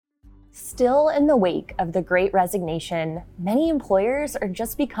Still in the wake of the Great Resignation, many employers are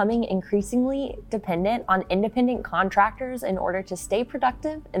just becoming increasingly dependent on independent contractors in order to stay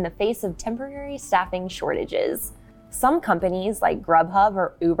productive in the face of temporary staffing shortages. Some companies, like Grubhub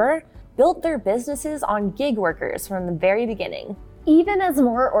or Uber, built their businesses on gig workers from the very beginning. Even as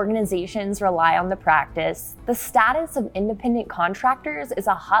more organizations rely on the practice, the status of independent contractors is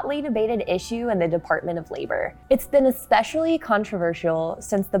a hotly debated issue in the Department of Labor. It's been especially controversial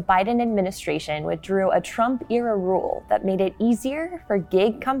since the Biden administration withdrew a Trump-era rule that made it easier for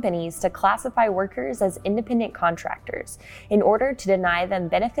gig companies to classify workers as independent contractors in order to deny them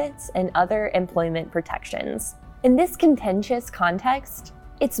benefits and other employment protections. In this contentious context,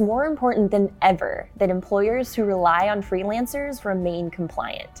 it's more important than ever that employers who rely on freelancers remain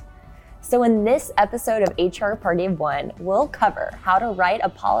compliant. So in this episode of HR Party of One, we'll cover how to write a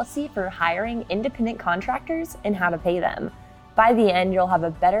policy for hiring independent contractors and how to pay them. By the end, you'll have a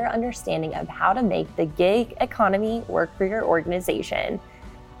better understanding of how to make the gig economy work for your organization.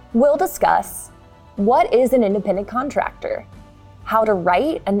 We'll discuss what is an independent contractor, how to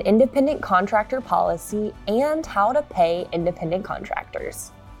write an independent contractor policy, and how to pay independent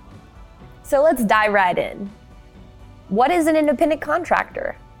contractors. So let's dive right in. What is an independent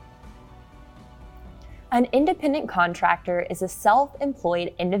contractor? An independent contractor is a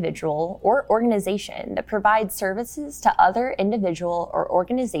self-employed individual or organization that provides services to other individual or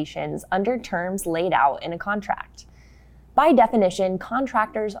organizations under terms laid out in a contract. By definition,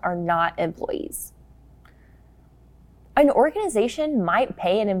 contractors are not employees. An organization might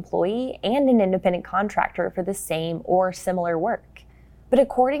pay an employee and an independent contractor for the same or similar work. But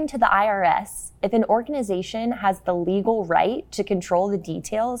according to the IRS, if an organization has the legal right to control the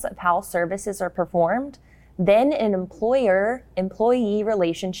details of how services are performed, then an employer-employee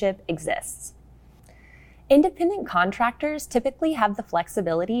relationship exists. Independent contractors typically have the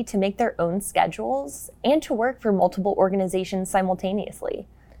flexibility to make their own schedules and to work for multiple organizations simultaneously.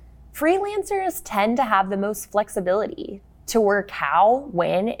 Freelancers tend to have the most flexibility to work how,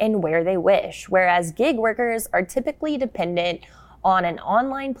 when, and where they wish, whereas gig workers are typically dependent on an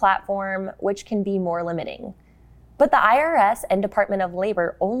online platform, which can be more limiting. But the IRS and Department of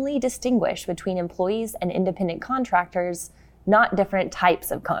Labor only distinguish between employees and independent contractors, not different types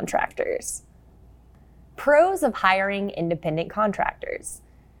of contractors. Pros of hiring independent contractors.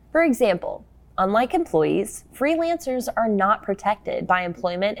 For example, unlike employees, freelancers are not protected by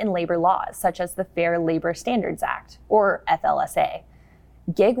employment and labor laws such as the Fair Labor Standards Act, or FLSA.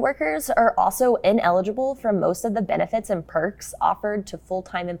 Gig workers are also ineligible for most of the benefits and perks offered to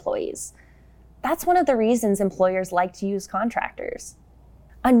full-time employees. That's one of the reasons employers like to use contractors.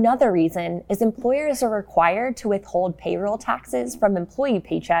 Another reason is employers are required to withhold payroll taxes from employee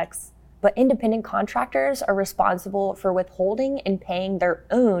paychecks, but independent contractors are responsible for withholding and paying their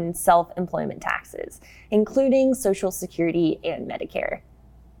own self-employment taxes, including Social Security and Medicare.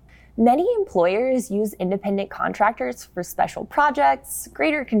 Many employers use independent contractors for special projects,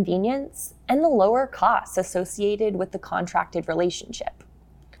 greater convenience, and the lower costs associated with the contracted relationship.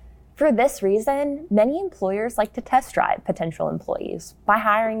 For this reason, many employers like to test drive potential employees by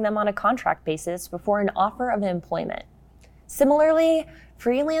hiring them on a contract basis before an offer of employment. Similarly,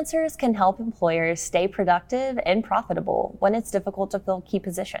 freelancers can help employers stay productive and profitable when it's difficult to fill key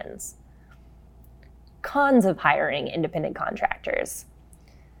positions. Cons of hiring independent contractors.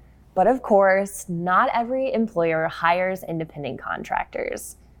 But of course, not every employer hires independent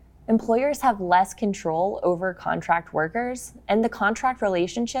contractors. Employers have less control over contract workers, and the contract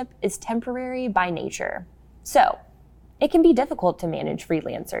relationship is temporary by nature. So, it can be difficult to manage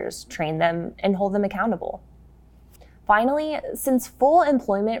freelancers, train them, and hold them accountable. Finally, since full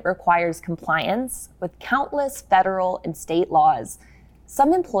employment requires compliance with countless federal and state laws,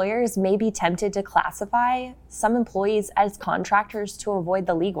 some employers may be tempted to classify some employees as contractors to avoid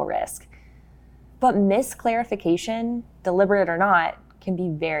the legal risk. But misclarification, deliberate or not, can be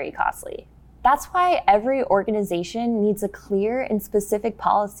very costly. That's why every organization needs a clear and specific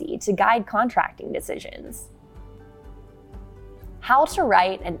policy to guide contracting decisions. How to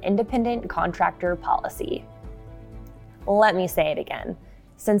write an independent contractor policy. Let me say it again.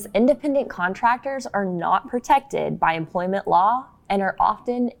 Since independent contractors are not protected by employment law and are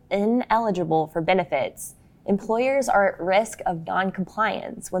often ineligible for benefits, employers are at risk of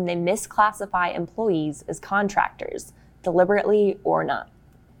non-compliance when they misclassify employees as contractors, deliberately or not.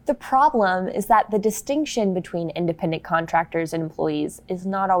 The problem is that the distinction between independent contractors and employees is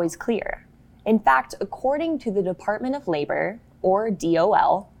not always clear. In fact, according to the Department of Labor, or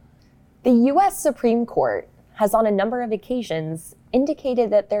DOL, the U.S. Supreme Court has on a number of occasions indicated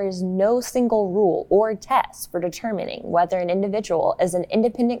that there is no single rule or test for determining whether an individual is an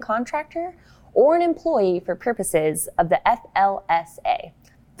independent contractor or an employee for purposes of the FLSA.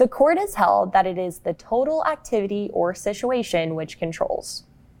 The court has held that it is the total activity or situation which controls.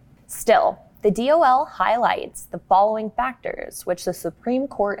 Still, the DOL highlights the following factors which the Supreme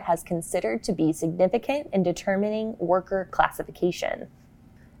Court has considered to be significant in determining worker classification.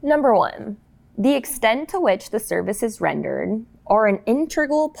 Number 1, the extent to which the services rendered are an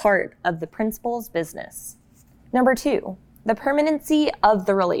integral part of the principal's business. Number 2, the permanency of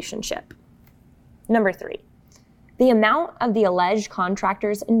the relationship. Number 3, the amount of the alleged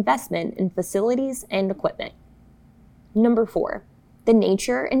contractor's investment in facilities and equipment. Number 4, the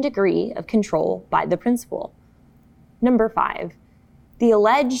nature and degree of control by the principal. Number 5, the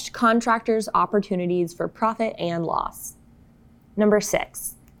alleged contractor's opportunities for profit and loss. Number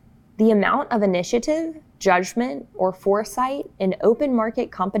 6, the amount of initiative, judgment, or foresight in open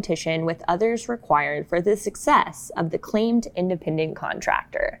market competition with others required for the success of the claimed independent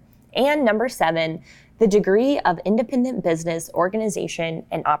contractor. And number 7, the degree of independent business organization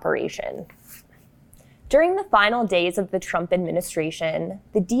and operation. During the final days of the Trump administration,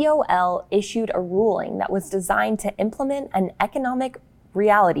 the DOL issued a ruling that was designed to implement an economic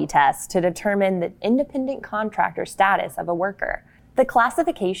reality test to determine the independent contractor status of a worker. The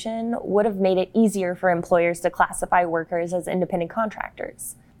classification would have made it easier for employers to classify workers as independent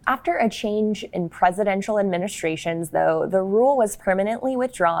contractors. After a change in presidential administrations, though, the rule was permanently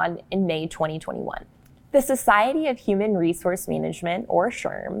withdrawn in May 2021. The Society of Human Resource Management, or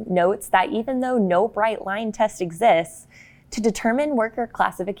SHRM, notes that even though no bright line test exists, to determine worker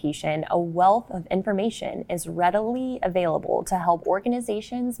classification, a wealth of information is readily available to help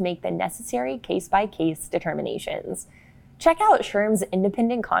organizations make the necessary case-by-case determinations. Check out SHRM's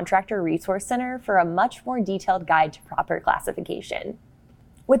Independent Contractor Resource Center for a much more detailed guide to proper classification.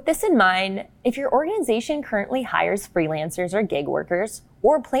 With this in mind, if your organization currently hires freelancers or gig workers,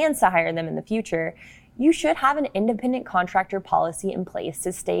 or plans to hire them in the future, you should have an independent contractor policy in place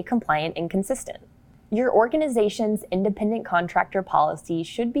to stay compliant and consistent. Your organization's independent contractor policy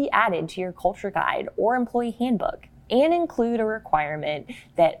should be added to your culture guide or employee handbook and include a requirement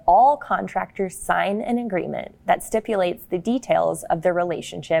that all contractors sign an agreement that stipulates the details of their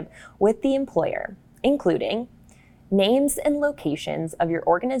relationship with the employer, including names and locations of your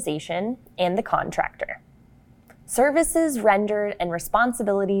organization and the contractor, services rendered and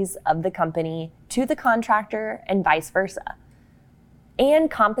responsibilities of the company to the contractor and vice versa, and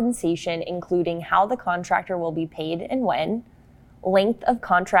compensation including how the contractor will be paid and when, length of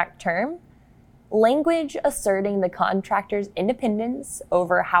contract term, language asserting the contractor's independence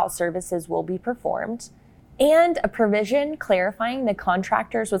over how services will be performed, and a provision clarifying the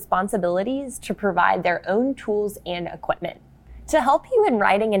contractor's responsibilities to provide their own tools and equipment. To help you in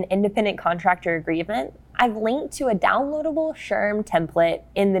writing an independent contractor agreement, I've linked to a downloadable SHRM template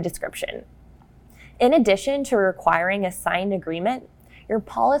in the description. In addition to requiring a signed agreement, your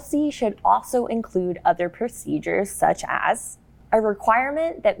policy should also include other procedures such as a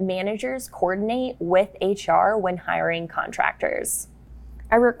requirement that managers coordinate with HR when hiring contractors,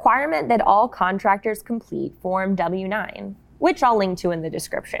 a requirement that all contractors complete Form W-9, which I'll link to in the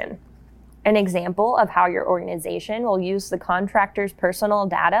description, an example of how your organization will use the contractor's personal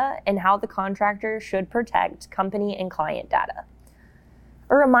data and how the contractor should protect company and client data,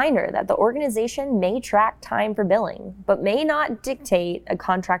 a reminder that the organization may track time for billing, but may not dictate a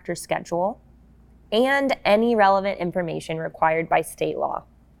contractor's schedule, and any relevant information required by state law.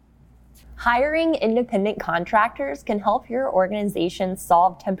 Hiring independent contractors can help your organization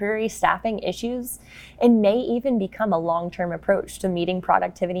solve temporary staffing issues and may even become a long-term approach to meeting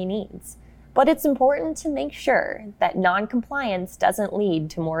productivity needs. But it's important to make sure that non-compliance doesn't lead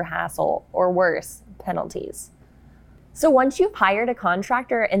to more hassle or worse, penalties. So once you've hired a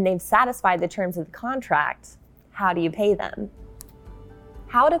contractor and they've satisfied the terms of the contract, how do you pay them?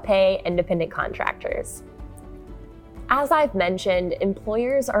 How to pay independent contractors. As I've mentioned,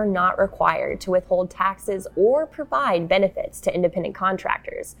 employers are not required to withhold taxes or provide benefits to independent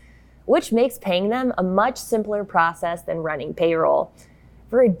contractors, which makes paying them a much simpler process than running payroll.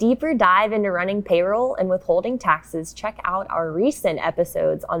 For a deeper dive into running payroll and withholding taxes, check out our recent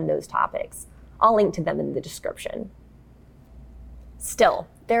episodes on those topics. I'll link to them in the description. Still,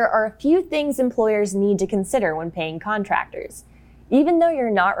 there are a few things employers need to consider when paying contractors. Even though you're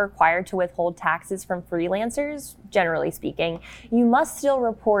not required to withhold taxes from freelancers, generally speaking, you must still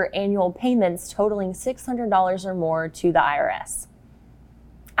report annual payments totaling $600 or more to the IRS.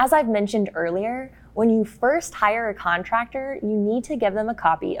 As I've mentioned earlier, when you first hire a contractor, you need to give them a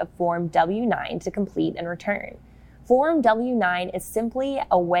copy of Form W-9 to complete and return. Form W-9 is simply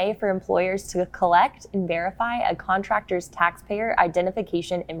a way for employers to collect and verify a contractor's taxpayer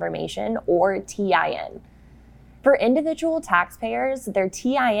identification information, or TIN. For individual taxpayers, their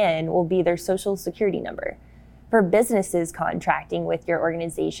TIN will be their social security number. For businesses contracting with your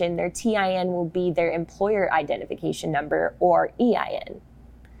organization, their TIN will be their employer identification number, or EIN.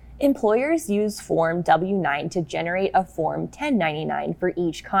 Employers use Form W-9 to generate a Form 1099 for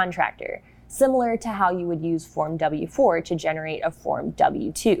each contractor, similar to how you would use Form W-4 to generate a Form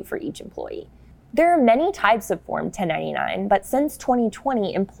W-2 for each employee. There are many types of Form 1099, but since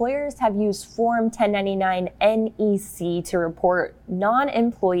 2020, employers have used Form 1099 NEC to report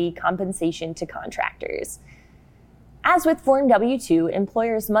non-employee compensation to contractors. As with Form W-2,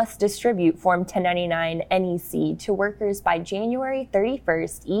 employers must distribute Form 1099 NEC to workers by January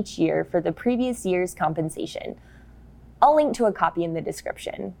 31st each year for the previous year's compensation. I'll link to a copy in the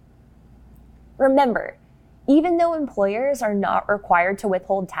description. Remember, even though employers are not required to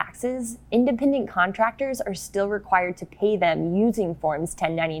withhold taxes, independent contractors are still required to pay them using Forms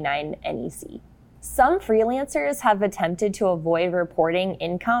 1099 NEC. Some freelancers have attempted to avoid reporting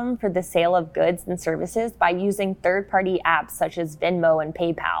income for the sale of goods and services by using third-party apps such as Venmo and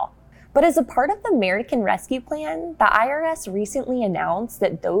PayPal. But as a part of the American Rescue Plan, the IRS recently announced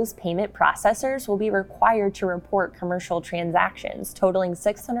that those payment processors will be required to report commercial transactions totaling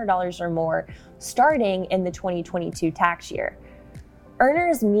 $600 or more starting in the 2022 tax year.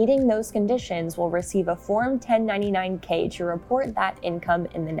 Earners meeting those conditions will receive a Form 1099-K to report that income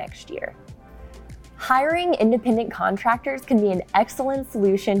in the next year. Hiring independent contractors can be an excellent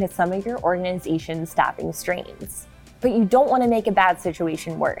solution to some of your organization's staffing strains. But you don't want to make a bad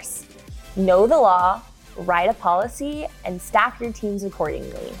situation worse. Know the law, write a policy, and staff your teams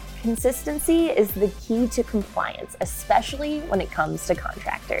accordingly. Consistency is the key to compliance, especially when it comes to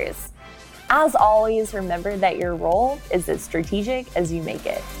contractors. As always, remember that your role is as strategic as you make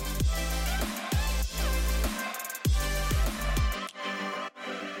it.